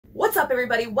up,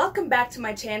 everybody? Welcome back to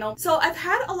my channel. So I've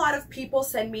had a lot of people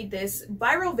send me this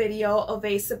viral video of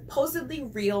a supposedly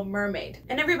real mermaid.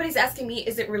 And everybody's asking me,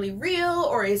 is it really real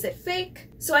or is it fake?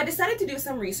 So I decided to do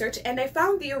some research and I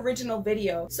found the original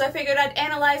video. So I figured I'd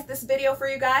analyze this video for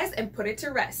you guys and put it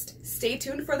to rest. Stay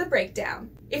tuned for the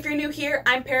breakdown. If you're new here,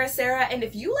 I'm Para-Sara, and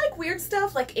if you like weird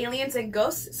stuff like aliens and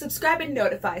ghosts, subscribe and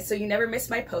notify so you never miss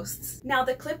my posts. Now,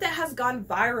 the clip that has gone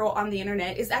viral on the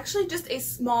internet is actually just a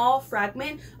small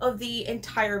fragment of the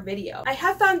entire video. I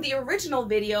have found the original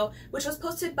video, which was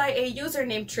posted by a user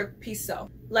named TripPiso.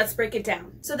 Let's break it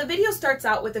down. So the video starts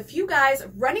out with a few guys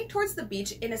running towards the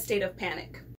beach in a state of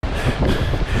panic.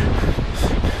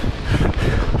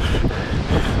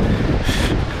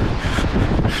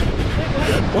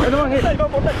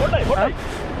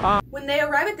 When they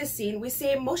arrive at this scene, we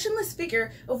see a motionless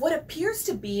figure of what appears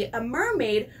to be a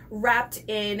mermaid wrapped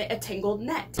in a tangled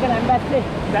net.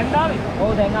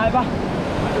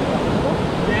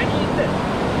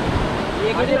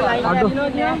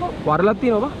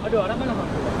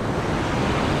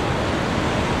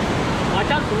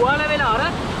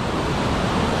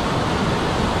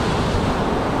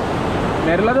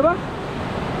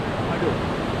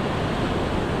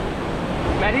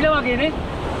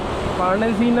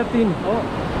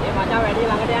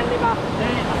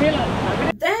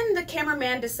 Then the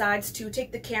cameraman decides to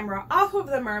take the camera off of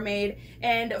the mermaid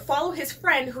and follow his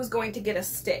friend who's going to get a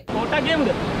stick.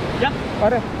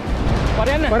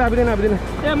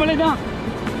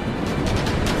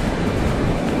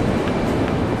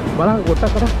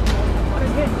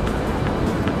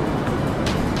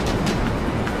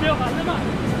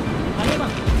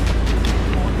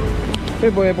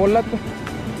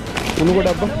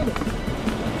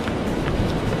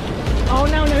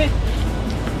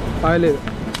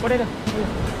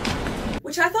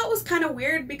 Which I thought was kind of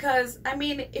weird because, I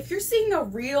mean, if you're seeing a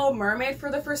real mermaid for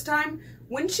the first time,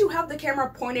 wouldn't you have the camera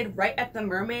pointed right at the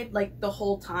mermaid like the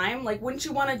whole time? Like, wouldn't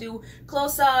you want to do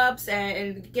close-ups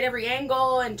and get every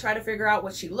angle and try to figure out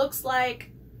what she looks like?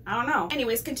 I don't know.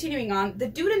 Anyways, continuing on, the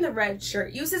dude in the red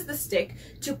shirt uses the stick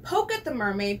to poke at the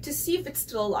mermaid to see if it's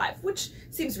still alive, which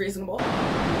seems reasonable.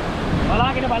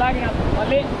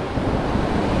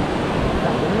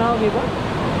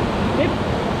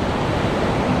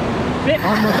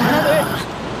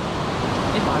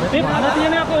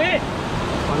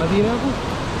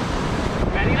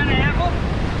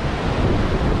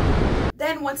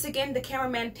 Then once again, the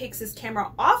cameraman takes his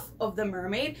camera off of the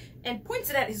mermaid and points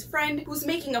it at his friend who's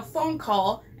making a phone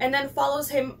call, and then follows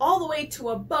him all the way to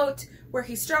a boat where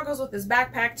he struggles with his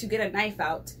backpack to get a knife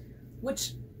out,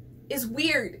 which is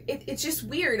weird. It's just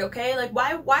weird, okay? Like,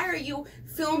 why are you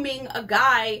filming a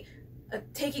guy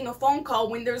taking a phone call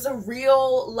when there's a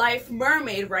real life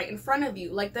mermaid right in front of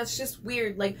you? Like, that's just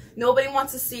weird. Like, nobody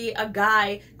wants to see a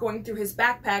guy going through his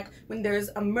backpack when there's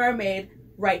a mermaid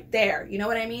right there. You know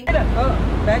what I mean?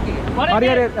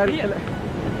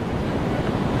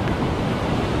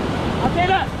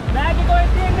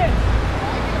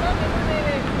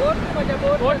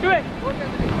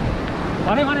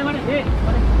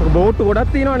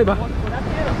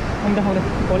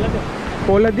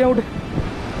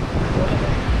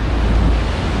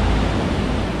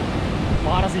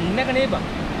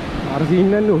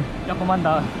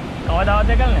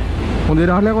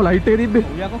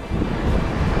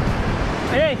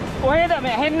 Hey, කොහෙද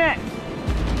මේ ඇහෙන්නේ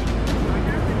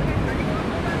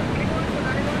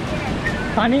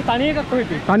තනි එකක් කොහෙද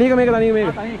තනි එක මේක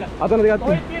අතන දෙකක්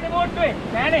කොහෙද තියෙන්නේ බෝට්ටුවේ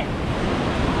නෑනේ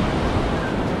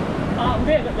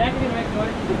උදේ බෑග් එකේ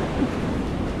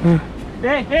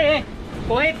මේක ඒ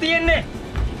කොහෙද තියෙන්නේ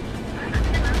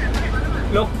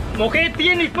මොකේ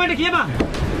තියෙන්නේ ඉක්මනට කියපන්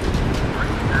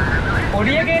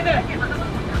ඔඩියකේද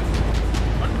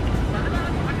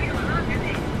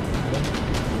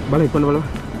Balik pun balik.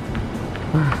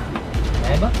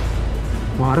 Apa?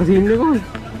 Marah sih ini kok.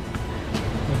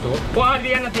 Itu. Wah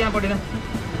dia nanti yang pada.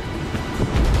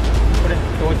 Udah,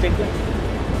 cocok ya.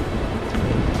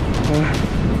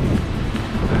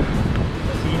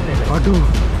 Sini. Aduh.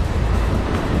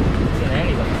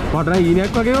 Ini Pak. Padahal ini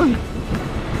aku pakai kok.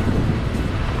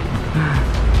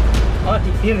 Oh,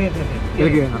 ini.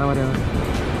 Lagi, arah-arah.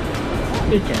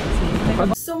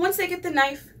 So once they get the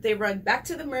knife, they run back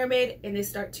to the mermaid and they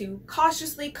start to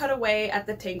cautiously cut away at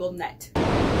the tangled net.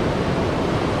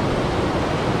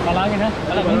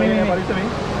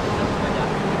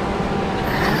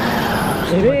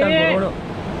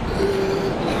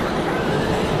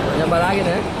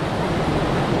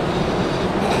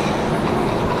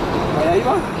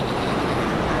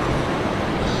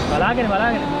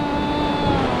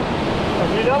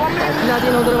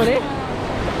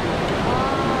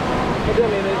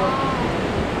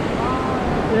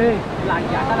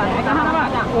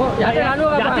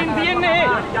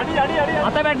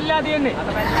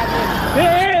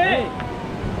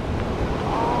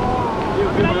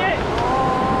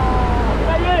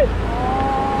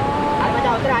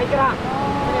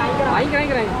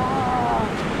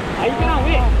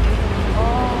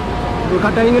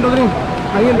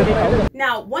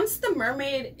 Now, once the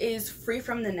mermaid is free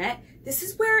from the net, this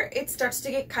is where it starts to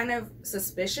get kind of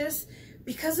suspicious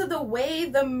because of the way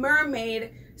the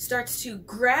mermaid starts to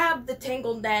grab the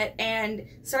tangled net and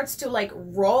starts to like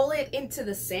roll it into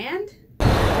the sand.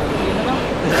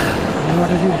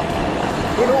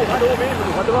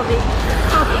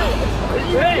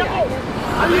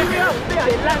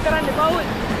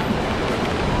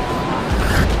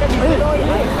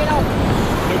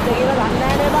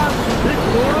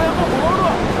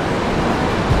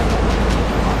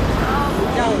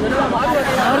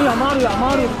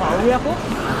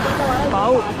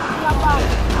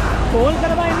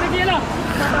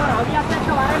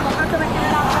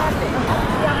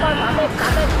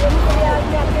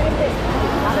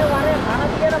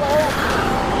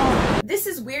 This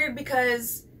is weird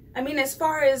because, I mean, as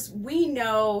far as we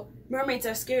know, mermaids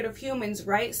are scared of humans,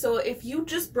 right? So if you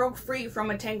just broke free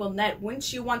from a tangled net,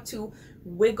 wouldn't you want to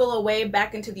wiggle away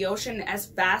back into the ocean as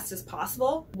fast as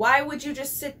possible? Why would you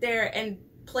just sit there and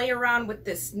play around with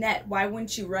this net? Why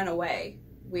wouldn't you run away?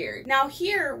 Weird. Now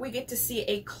here we get to see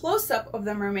a close-up of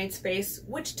the mermaid's face,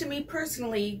 which to me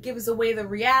personally gives away the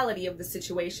reality of the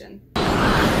situation.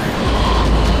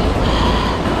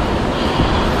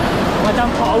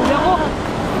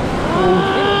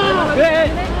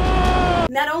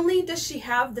 Not only does she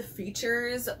have the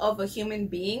features of a human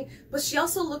being, but she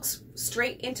also looks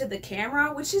straight into the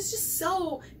camera, which is just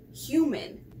so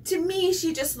human. To me,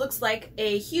 she just looks like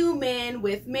a human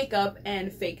with makeup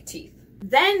and fake teeth.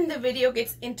 Then the video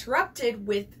gets interrupted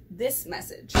with this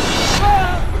message.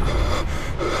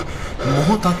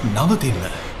 මොහොතක් නවතින්න.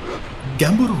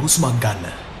 ගැඹුරු හුස්මක් ගන්න.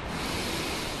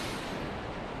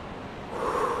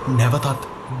 නැවතත්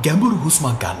ගැඹුරු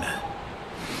හුස්මක් ගන්න.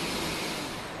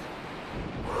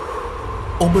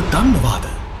 ඔබ දන්නවාද?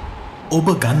 ඔබ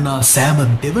ගන්නා සෑම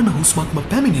දෙවන හුස්මක්ම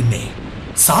පැමිණෙන්නේ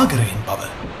සාගරයෙන් බව.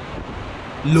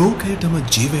 ලෝකයටම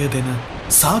ජීවය දෙන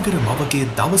සාගර මවගේ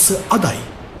දවස අදයි.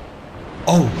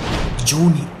 ඔව්,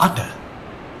 ජූනි 8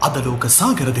 අද ලෝක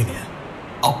සාගර දිනය.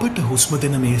 අපට හුස්ම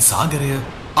දෙන මේ සාගරය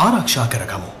ආරක්ෂා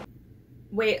කරගමු.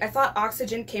 Wait, I thought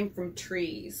oxygen came from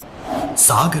trees.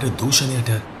 සාගර දූෂණයට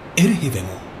එරෙහි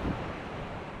වෙමු.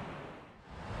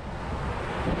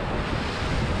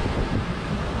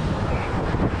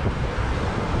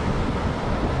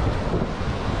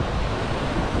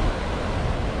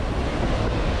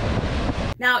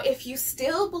 Now, if you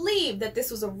still believe that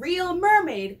this was a real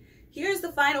mermaid, here's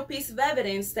the final piece of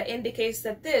evidence that indicates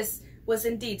that this was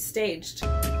indeed staged.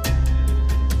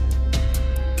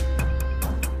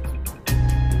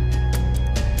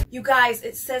 You guys,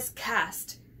 it says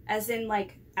cast, as in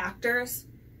like actors.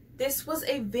 This was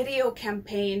a video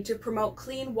campaign to promote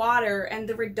clean water and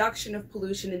the reduction of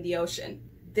pollution in the ocean.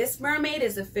 This mermaid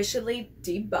is officially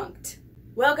debunked.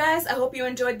 Well guys, I hope you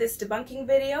enjoyed this debunking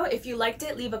video. If you liked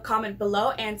it, leave a comment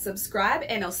below and subscribe,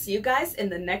 and I'll see you guys in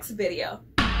the next video.